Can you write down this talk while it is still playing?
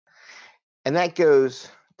And that goes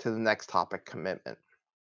to the next topic, commitment.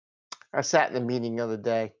 I sat in a meeting the other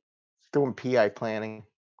day doing PI planning.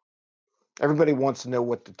 Everybody wants to know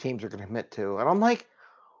what the teams are going to commit to. And I'm like,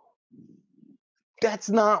 that's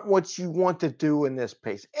not what you want to do in this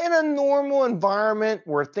pace. In a normal environment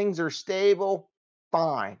where things are stable,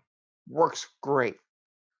 fine, works great.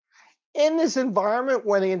 In this environment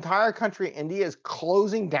where the entire country of India is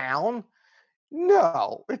closing down,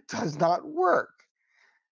 no, it does not work.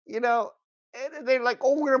 You know, and they're like,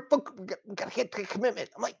 oh, we gotta get the commitment.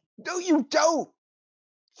 I'm like, no, you don't.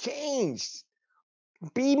 Change.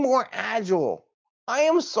 Be more agile. I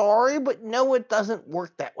am sorry, but no, it doesn't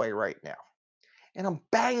work that way right now. And I'm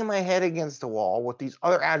banging my head against the wall with these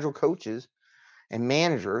other agile coaches and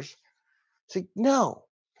managers. Say, no,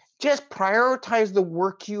 just prioritize the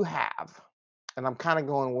work you have. And I'm kind of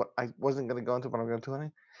going what I wasn't going to go into, but I'm going to do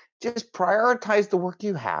it. Just prioritize the work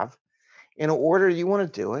you have in order you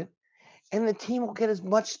want to do it, and the team will get as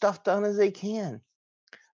much stuff done as they can.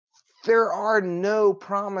 There are no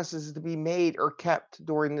promises to be made or kept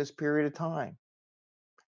during this period of time.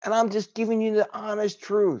 And I'm just giving you the honest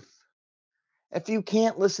truth. If you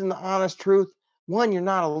can't listen to honest truth, one, you're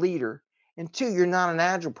not a leader, and two, you're not an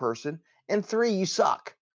agile person, and three, you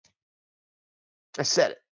suck. I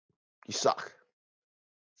said it. You suck.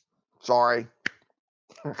 Sorry.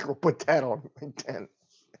 We'll put that on LinkedIn.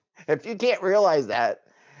 If you can't realize that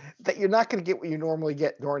you're not going to get what you normally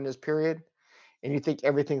get during this period, and you think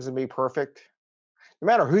everything's going to be perfect, no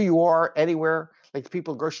matter who you are, anywhere, like the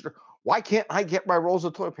people at the grocery store, why can't I get my rolls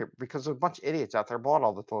of toilet paper? Because there's a bunch of idiots out there bought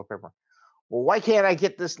all the toilet paper. Well, why can't I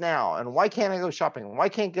get this now? And why can't I go shopping? Why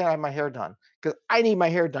can't I have my hair done? Because I need my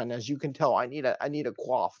hair done, as you can tell. I need a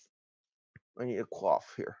coif. I need a coif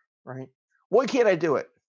here, right? Why can't I do it?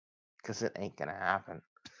 Because it ain't gonna happen,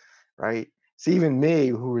 right? It's even me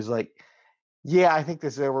who was like, yeah, I think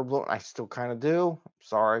this is overblown. I still kind of do.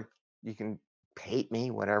 Sorry. You can hate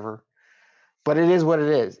me, whatever. But it is what it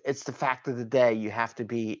is. It's the fact of the day. You have to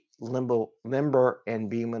be limber and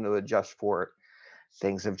be able to adjust for it.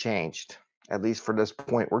 Things have changed. At least for this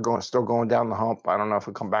point, we're still going down the hump. I don't know if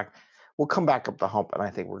we'll come back. We'll come back up the hump, and I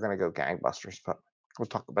think we're going to go gangbusters. But we'll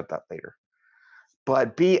talk about that later.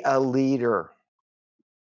 But be a leader.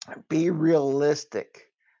 Be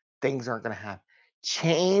realistic. Things aren't going to happen.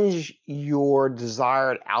 Change your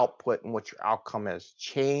desired output and what your outcome is.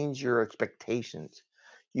 Change your expectations.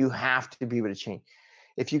 You have to be able to change.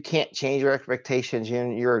 If you can't change your expectations,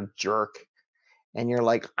 you're a jerk. And you're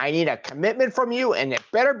like, I need a commitment from you, and it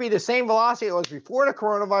better be the same velocity it was before the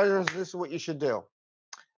coronavirus. This is what you should do.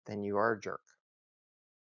 Then you are a jerk.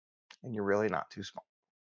 And you're really not too smart.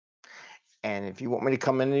 And if you want me to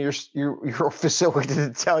come into your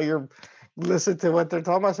facility to listen to what they're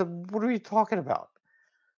talking about, I said, what are you talking about?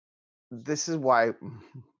 This is why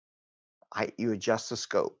you adjust the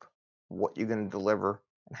scope, what you're going to deliver,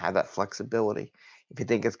 and have that flexibility. If you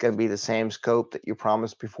think it's going to be the same scope that you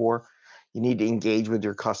promised before, you need to engage with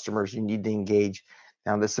your customers. You need to engage.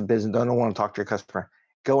 Now, this is a business. Don't want to talk to your customer.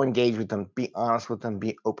 Go engage with them. Be honest with them.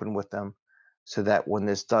 Be open with them, so that when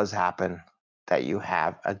this does happen, that you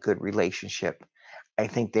have a good relationship. I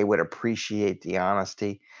think they would appreciate the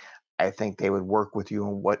honesty. I think they would work with you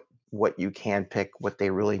on what you can pick, what they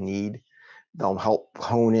really need. They'll help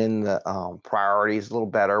hone in the priorities a little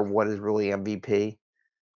better. What is really MVP?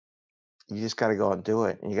 You just got to go and do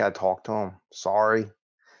it, and you got to talk to them. Sorry.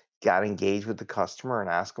 Got to engage with the customer and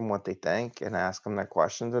ask them what they think, and ask them their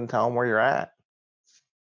questions and tell them where you're at.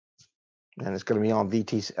 And it's going to be on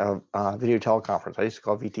VTC, video teleconference. I used to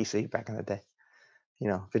call it VTC back in the day.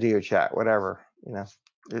 Video chat, whatever.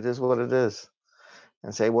 It is what it is.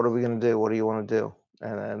 And say, what are we going to do? What do you want to do?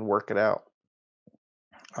 And then work it out.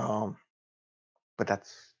 But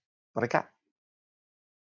that's what I got.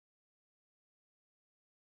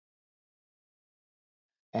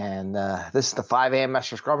 And this is the 5am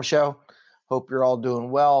Mester Scrum Show. Hope you're all doing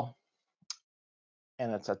well.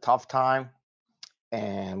 And it's a tough time.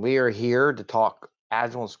 And we are here to talk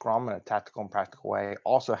Agile and Scrum in a tactical and practical way.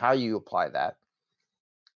 Also, how you apply that,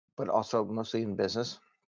 but also mostly in business.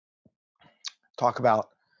 Talk about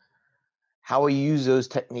how we use those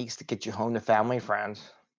techniques to get you home to family and friends,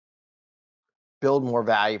 build more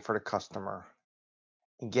value for the customer,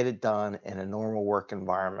 and get it done in a normal work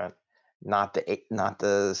environment, not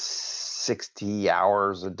the 60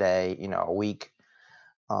 hours a day, a week,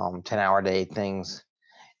 10-hour day things,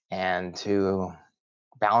 and to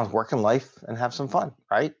balance work and life and have some fun,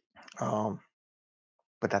 right?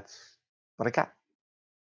 But that's what I got.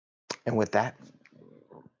 And with that,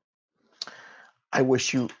 I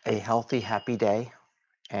wish you a healthy, happy day.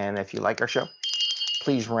 And if you like our show,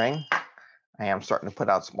 please ring. I am starting to put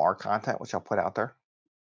out some more content, which I'll put out there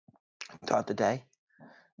throughout the day,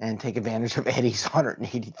 and take advantage of Eddie's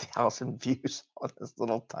 180,000 views on this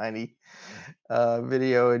little tiny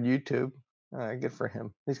video in YouTube. Good for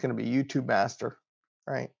him. He's going to be YouTube master,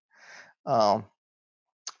 right? You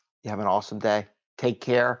have an awesome day. Take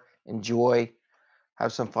care. Enjoy.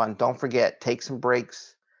 Have some fun. Don't forget, take some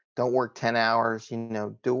breaks. Don't work 10 hours.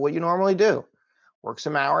 Do what you normally do. Work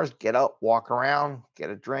some hours, get up, walk around,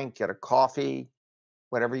 get a drink, get a coffee,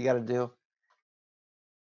 whatever you got to do.